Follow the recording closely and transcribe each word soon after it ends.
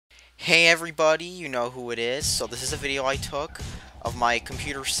Hey everybody, you know who it is. So this is a video I took of my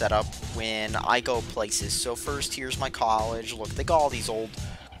computer setup when I go places. So first, here's my college. Look, they got all these old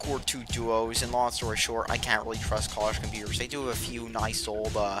Core 2 Duos, and long story short, I can't really trust college computers. They do have a few nice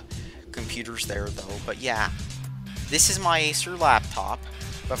old computers there though, but yeah. This is my Acer laptop,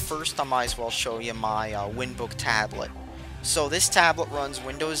 but first I might as well show you my Winbook tablet. So this tablet runs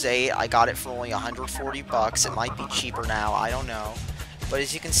Windows 8. I got it for only 140 bucks. It might be cheaper now, I don't know. But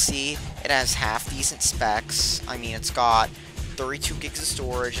as you can see, it has half decent specs. I mean, it's got 32 gigs of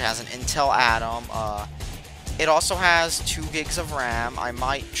storage, it has an Intel Atom, it also has 2 gigs of RAM. I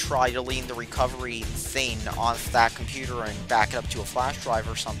might try to lean the recovery thing off that computer and back it up to a flash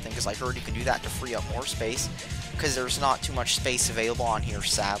drive or something, because I heard you can do that to free up more space, because there's not too much space available on here,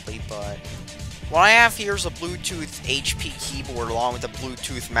 sadly. But what I have here is a Bluetooth HP keyboard along with a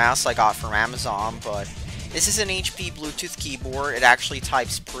Bluetooth mouse I got from Amazon, but this is an HP Bluetooth keyboard. It actually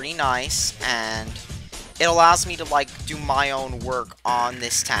types pretty nice, and it allows me to do my own work on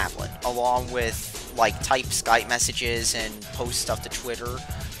this tablet, along with type Skype messages and post stuff to Twitter.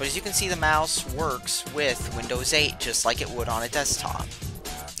 But as you can see, the mouse works with Windows 8 just like it would on a desktop.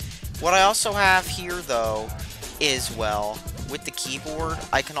 What I also have here though is, well, with the keyboard,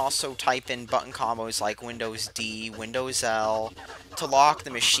 I can also type in button combos like Windows D, Windows L, to lock the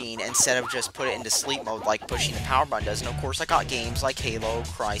machine instead of just put it into sleep mode like pushing the power button does. And of course I got games like Halo,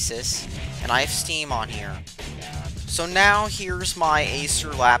 Crysis, and I have Steam on here. So now here's my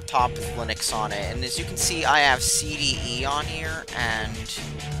Acer laptop with Linux on it, and as you can see I have CDE on here, and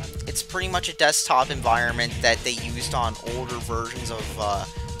it's pretty much a desktop environment that they used on older versions of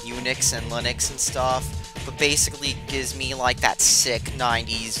Unix and Linux and stuff. But basically it gives me that sick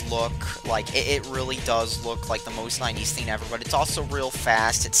 90s look. It really does look like the most 90s thing ever, but it's also real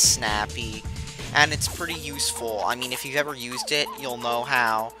fast, it's snappy, and it's pretty useful. I mean, if you've ever used it, you'll know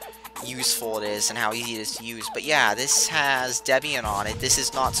how useful it is and how easy it is to use. But yeah, this has Debian on it. This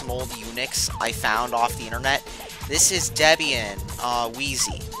is not some old Unix I found off the internet. This is Debian,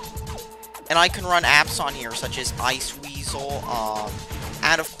 Wheezy. And I can run apps on here such as Iceweasel,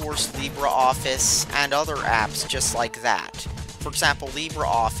 and of course LibreOffice and other apps just like that. For example,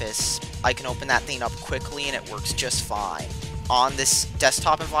 LibreOffice, I can open that thing up quickly and it works just fine on this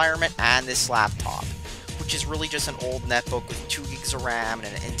desktop environment and this laptop, which is really just an old netbook with 2 gigs of RAM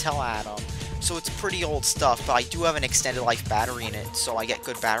and an Intel Atom. So it's pretty old stuff, but I do have an extended life battery in it, so I get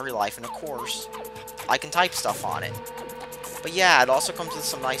good battery life, and of course I can type stuff on it. But yeah, it also comes with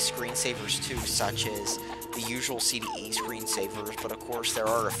some nice screensavers too, such as the usual CDE screensavers, but of course there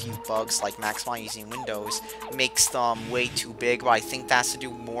are a few bugs like Maximize using Windows makes them way too big, but I think that's to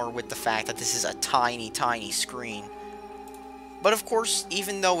do more with the fact that this is a tiny screen. But of course,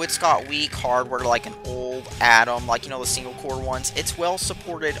 even though it's got weak hardware like an old Atom, the single core ones, it's well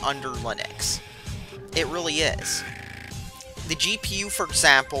supported under Linux. It really is. The GPU, for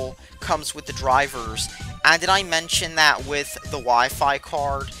example, comes with the drivers, and did I mention that with the Wi-Fi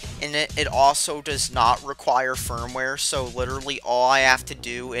card in it, it also does not require firmware, so literally all I have to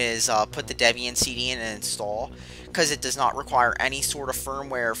do is put the Debian CD in and install, because it does not require any sort of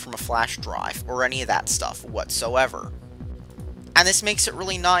firmware from a flash drive or any of that stuff whatsoever. And this makes it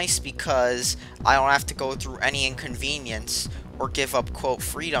really nice because I don't have to go through any inconvenience or give up, quote,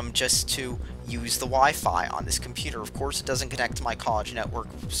 freedom just to use the Wi-Fi on this computer. Of course, it doesn't connect to my college network,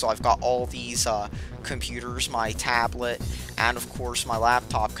 so I've got all these computers, my tablet, and of course my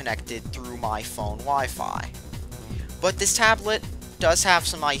laptop connected through my phone Wi-Fi. But this tablet does have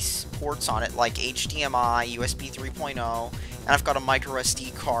some nice ports on it, like HDMI, USB 3.0, and I've got a micro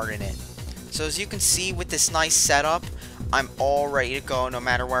SD card in it. So as you can see with this nice setup, I'm all ready to go no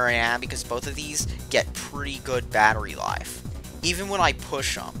matter where I am, because both of these get pretty good battery life, even when I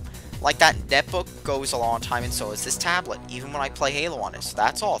push them. That netbook goes a long time, and so is this tablet, even when I play Halo on it. So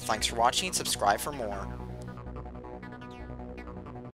that's all. Thanks for watching, and subscribe for more.